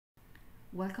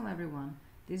Welcome everyone.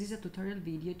 This is a tutorial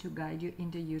video to guide you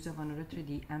in the use of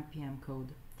Anura3D and PM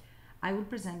code. I will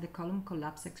present the column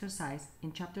collapse exercise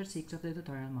in chapter 6 of the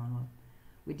tutorial manual.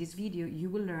 With this video, you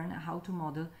will learn how to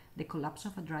model the collapse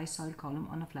of a dry soil column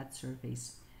on a flat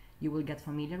surface. You will get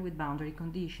familiar with boundary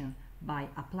conditions by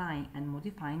applying and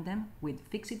modifying them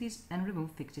with fixities and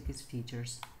remove fixities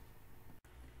features.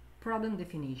 Problem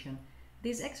definition.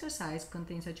 This exercise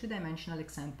contains a two-dimensional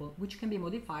example which can be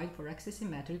modified for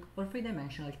axisymmetric or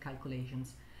three-dimensional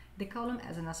calculations. The column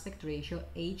has an aspect ratio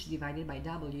h divided by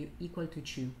w equal to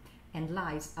 2 and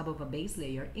lies above a base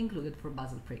layer included for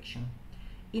basal friction.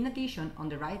 In addition, on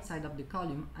the right side of the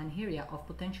column, an area of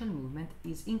potential movement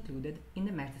is included in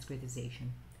the mesh discretization.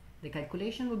 The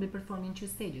calculation will be performed in two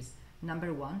stages.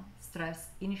 Number 1, stress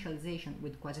initialization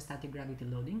with quasi-static gravity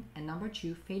loading, and number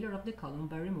 2, failure of the column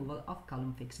by removal of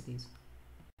column fixities.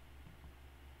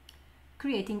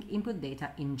 Creating input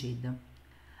data in GID.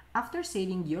 After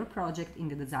saving your project in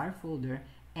the desired folder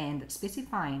and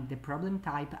specifying the problem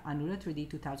type Anura3D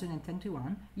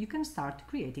 2021, you can start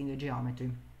creating the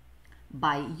geometry.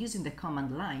 By using the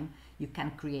command line, you can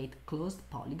create closed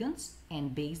polygons,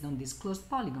 and based on these closed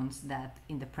polygons, that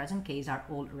in the present case are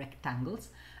all rectangles,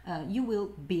 you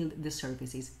will build the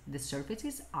surfaces. The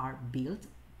surfaces are built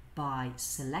by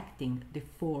selecting the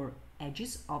 4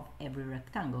 edges of every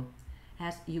rectangle,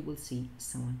 as you will see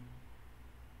soon.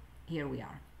 Here we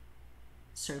are,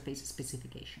 surface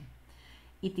specification.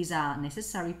 It is a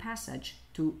necessary passage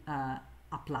to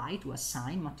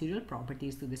assign material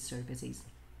properties to the surfaces.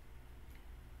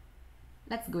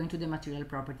 Let's go into the material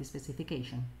property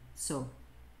specification. So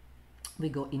we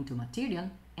go into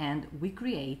material and we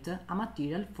create a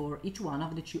material for each one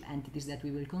of the two entities that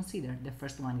we will consider. The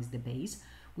first one is the base.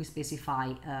 We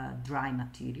specify dry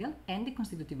material and the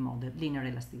constitutive model, linear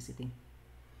elasticity.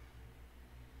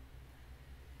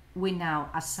 We now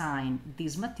assign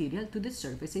this material to the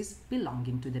surfaces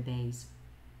belonging to the base.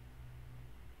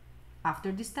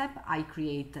 After this step, I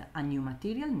create a new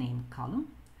material named column,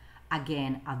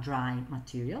 again a dry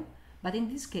material, but in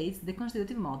this case the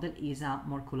constitutive model is a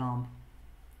Coulomb,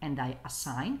 and I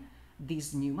assign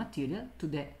this new material to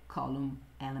the column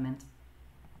element.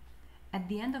 At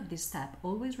the end of this step,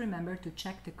 always remember to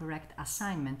check the correct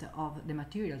assignment of the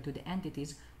material to the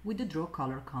entities with the draw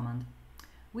color command.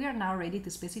 We are now ready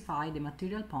to specify the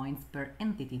material points per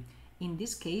entity. In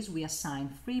this case, we assign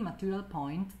 3 material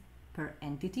points per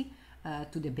entity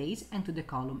to the base and to the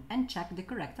column, and check the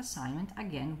correct assignment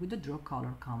again with the draw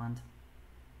color command.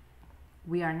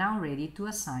 We are now ready to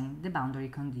assign the boundary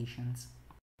conditions.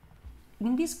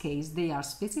 In this case, they are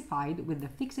specified with the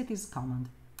fixities command.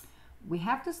 We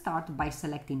have to start by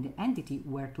selecting the entity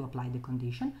where to apply the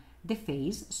condition, the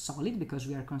phase, solid, because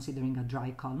we are considering a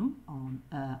dry column on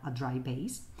a dry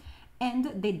base,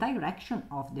 and the direction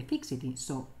of the fixity.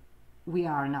 So we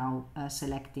are now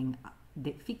selecting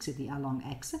the fixity along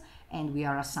x, and we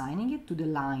are assigning it to the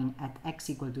line at x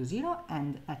equal to 0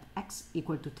 and at x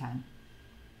equal to 10.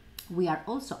 We are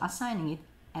also assigning it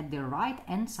at the right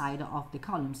hand side of the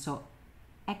column, so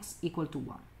x equal to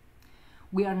 1.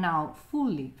 We are now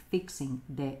fully fixing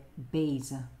the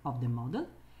base of the model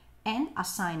and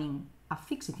assigning a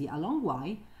fixity along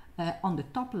y on the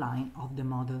top line of the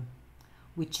model.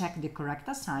 We check the correct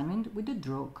assignment with the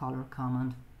draw color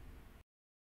command.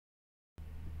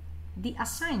 The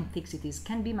assigned fixities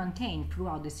can be maintained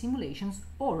throughout the simulations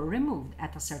or removed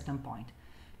at a certain point.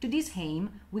 To this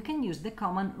aim, we can use the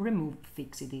command remove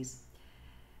fixities.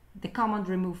 The command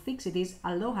remove fixities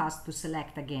allow us to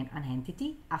select again an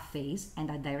entity, a phase, and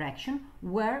a direction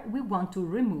where we want to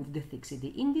remove the fixity.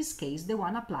 In this case, the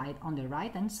one applied on the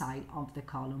right hand side of the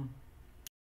column.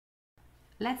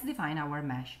 Let's define our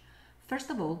mesh. First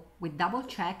of all, we double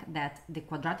check that the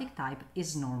quadratic type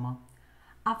is normal.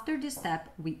 After this step,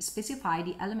 we specify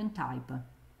the element type,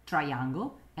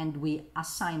 triangle, and we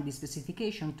assign the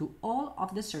specification to all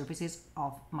of the surfaces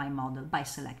of my model by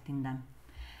selecting them.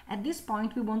 At this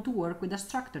point, we want to work with a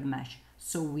structured mesh,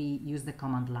 so we use the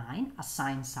command line,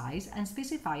 assign size, and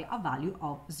specify a value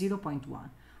of 0.1.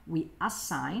 We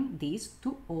assign this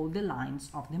to all the lines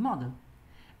of the model,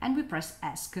 and we press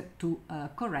ESC to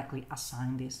correctly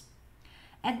assign this.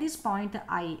 At this point,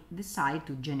 I decide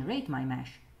to generate my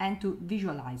mesh and to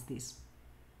visualize this.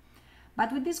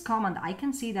 But with this command, I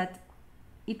can see that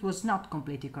it was not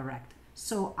completely correct.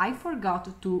 So I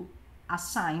forgot to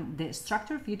assign the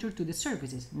structure feature to the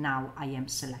surfaces. Now I am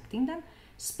selecting them,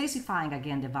 specifying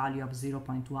again the value of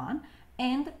 0.1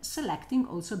 and selecting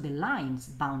also the lines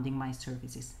bounding my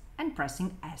surfaces and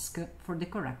pressing ESC for the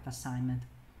correct assignment.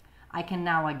 I can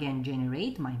now again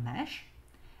generate my mesh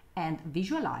and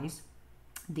visualize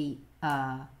the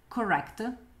correct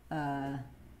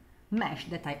mesh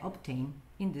that I obtain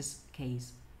in this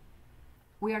case.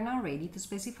 We are now ready to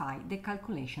specify the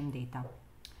calculation data.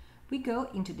 We go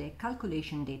into the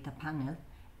calculation data panel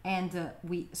and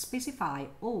we specify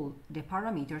all the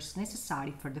parameters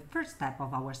necessary for the first step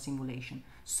of our simulation,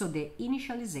 so the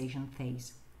initialization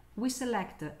phase. We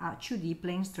select a 2D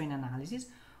plane strain analysis.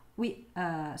 We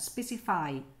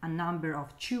specify a number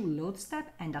of 2 load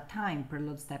steps and a time per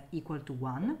load step equal to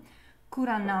 1,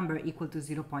 current number equal to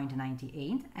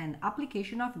 0.98, and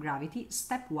application of gravity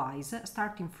stepwise,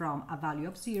 starting from a value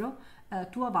of 0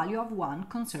 to a value of 1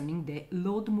 concerning the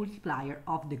load multiplier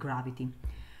of the gravity.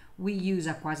 We use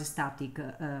a quasi-static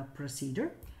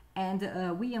procedure,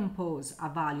 and we impose a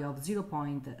value of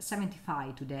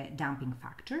 0.75 to the damping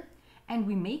factor, and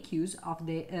we make use of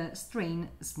the strain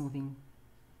smoothing.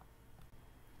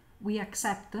 We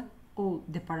accept all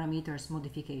the parameters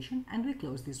modification and we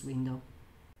close this window.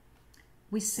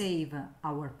 We save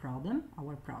our problem,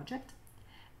 our project,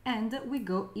 and we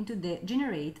go into the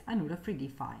Generate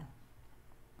Anura3D file.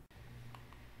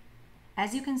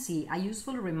 As you can see, a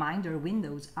useful reminder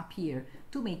windows appear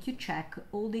to make you check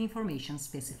all the information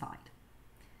specified.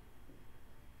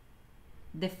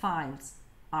 The files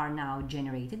are now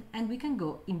generated and we can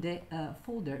go in the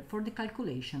folder for the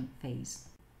calculation phase.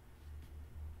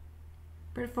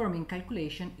 Performing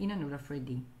calculation in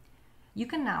Anura3D. You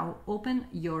can now open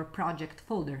your project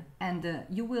folder and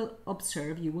you will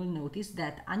notice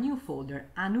that a new folder,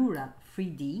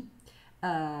 Anura3D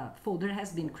folder,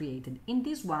 has been created. In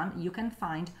this one you can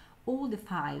find all the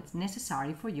files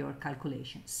necessary for your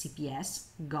calculation: CPS,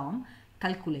 GOM,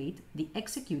 calculate, the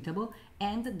executable,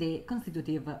 and the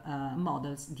constitutive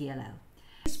models DLL.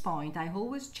 At this point I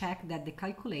always check that the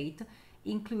calculate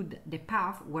include the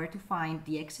path where to find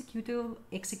the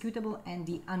executable and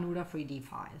the Anura3D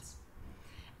files.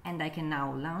 And I can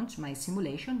now launch my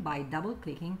simulation by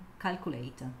double-clicking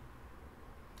Calculate.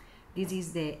 This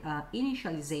is the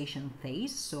initialization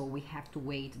phase, so we have to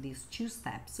wait these 2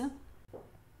 steps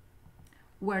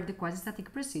where the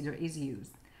quasi-static procedure is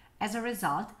used. As a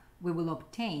result, we will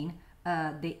obtain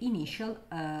the initial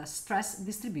stress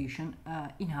distribution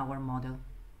in our model.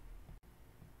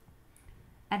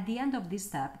 At the end of this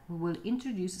step, we will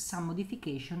introduce some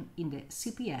modification in the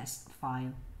CPS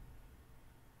file.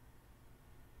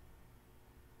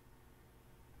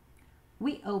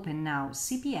 We open now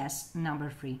CPS number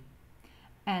 3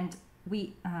 and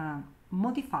we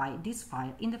modify this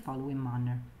file in the following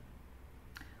manner.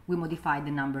 We modify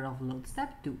the number of load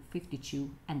steps to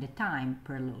 52 and the time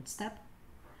per load step.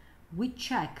 We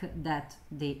check that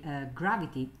the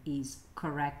gravity is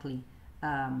correctly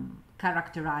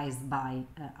characterized by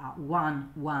a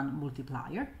 1-1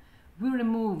 multiplier. We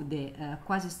remove the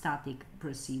quasi-static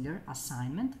procedure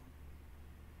assignment.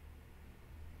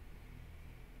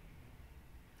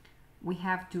 We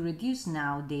have to reduce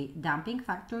now the damping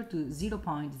factor to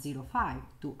 0.05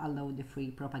 to allow the free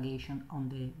propagation on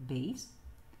the base.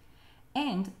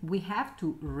 And we have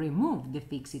to remove the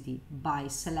fixity by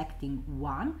selecting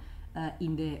 1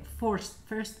 in the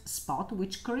first spot,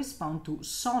 which corresponds to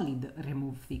solid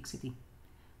remove fixity.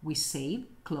 We save,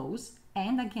 close,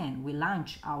 and again we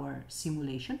launch our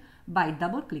simulation by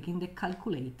double-clicking the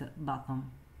Calculate button.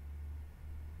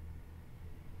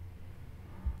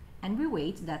 And we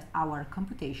wait that our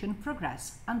computation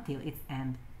progress until its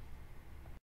end.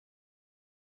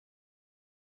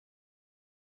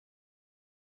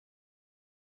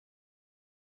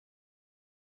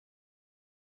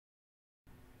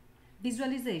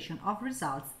 Visualization of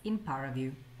results in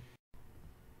ParaView.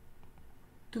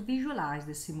 To visualize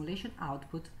the simulation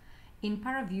output, in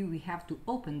ParaView we have to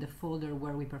open the folder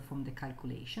where we perform the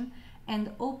calculation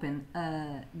and open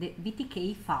the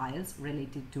VTK files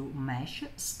related to mesh,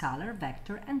 scalar,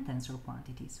 vector, and tensor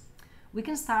quantities. We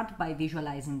can start by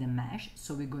visualizing the mesh,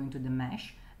 so we go into the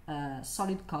mesh,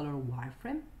 solid color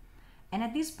wireframe, and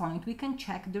at this point we can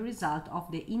check the result of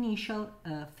the initial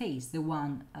phase, the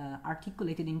one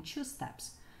articulated in 2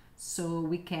 steps. So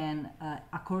we can,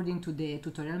 according to the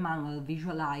tutorial manual,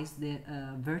 visualize the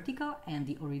vertical and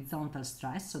the horizontal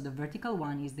stress. So the vertical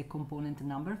one is the component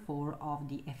number 4 of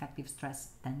the effective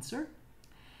stress tensor.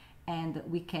 And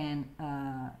we can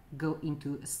go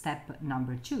into step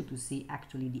number 2 to see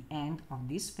actually the end of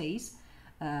this phase,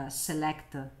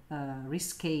 select,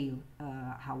 rescale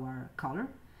our color,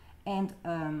 and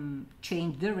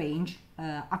change the range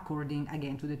according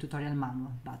again to the tutorial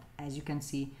manual. But as you can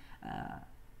see,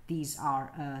 these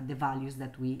are the values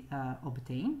that we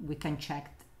obtain. We can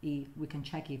check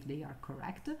if they are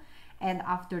correct, and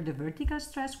after the vertical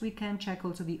stress we can check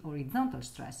also the horizontal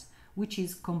stress, which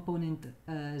is component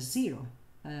 0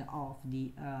 of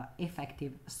the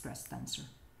effective stress tensor.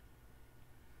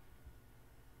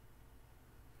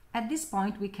 At this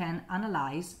point, we can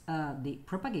analyze the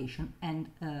propagation and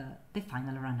the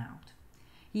final runout.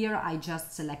 Here I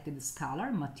just selected the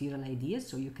scalar material idea,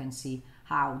 so you can see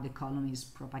how the column is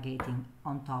propagating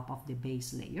on top of the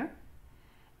base layer.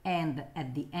 And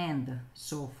at the end,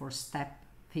 so for step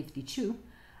 52,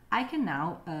 I can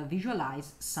now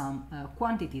visualize some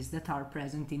quantities that are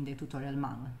present in the tutorial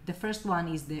manual. The first one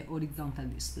is the horizontal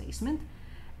displacement.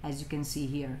 As you can see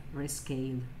here,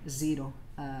 rescale 0,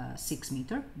 6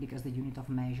 meter, because the unit of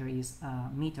measure is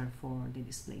meter for the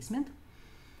displacement.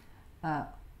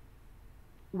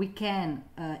 We can,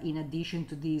 in addition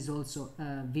to this, also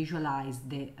visualize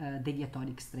the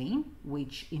deviatoric strain,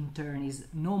 which in turn is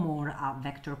no more a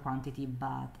vector quantity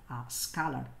but a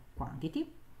scalar quantity.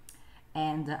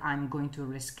 And I'm going to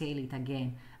rescale it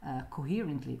again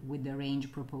coherently with the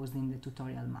range proposed in the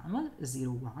tutorial manual,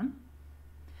 0, 1.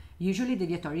 Usually the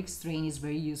deviatoric strain is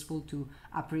very useful to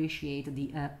appreciate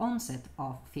the onset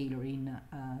of failure in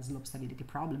slope stability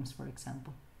problems, for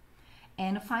example.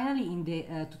 And finally, in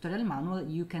the tutorial manual,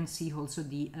 you can see also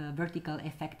the vertical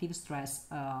effective stress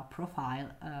profile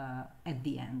at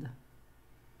the end,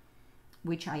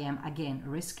 which I am again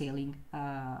rescaling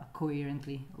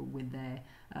coherently with the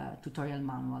tutorial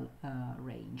manual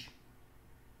range.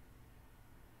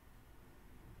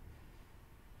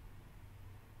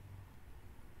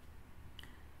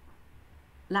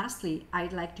 Lastly,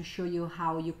 I'd like to show you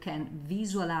how you can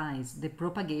visualize the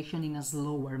propagation in a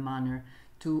slower manner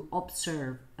to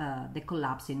observe the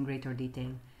collapse in greater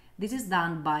detail. This is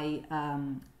done by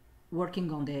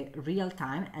working on the real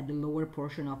time at the lower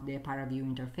portion of the ParaView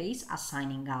interface,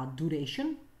 assigning a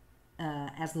duration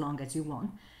as long as you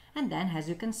want. And then, as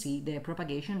you can see, the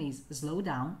propagation is slowed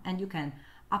down and you can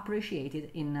appreciate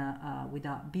it with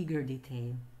a bigger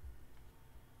detail.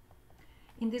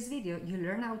 In this video, you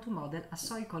learn how to model a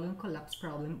soil column collapse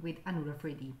problem with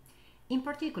Anura3D. In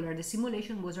particular, the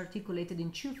simulation was articulated in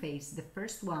two phases. The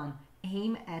first one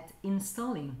aimed at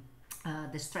installing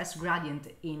the stress gradient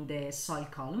in the soil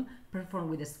column,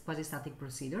 performed with a quasi-static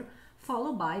procedure,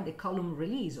 followed by the column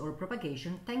release or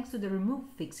propagation thanks to the remove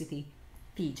fixity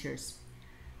features.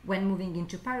 When moving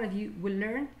into ParaView, we'll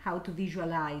learn how to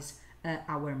visualize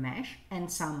our mesh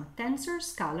and some tensor,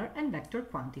 scalar and vector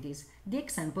quantities. The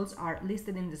examples are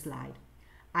listed in the slide.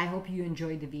 I hope you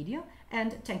enjoyed the video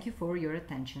and thank you for your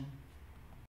attention.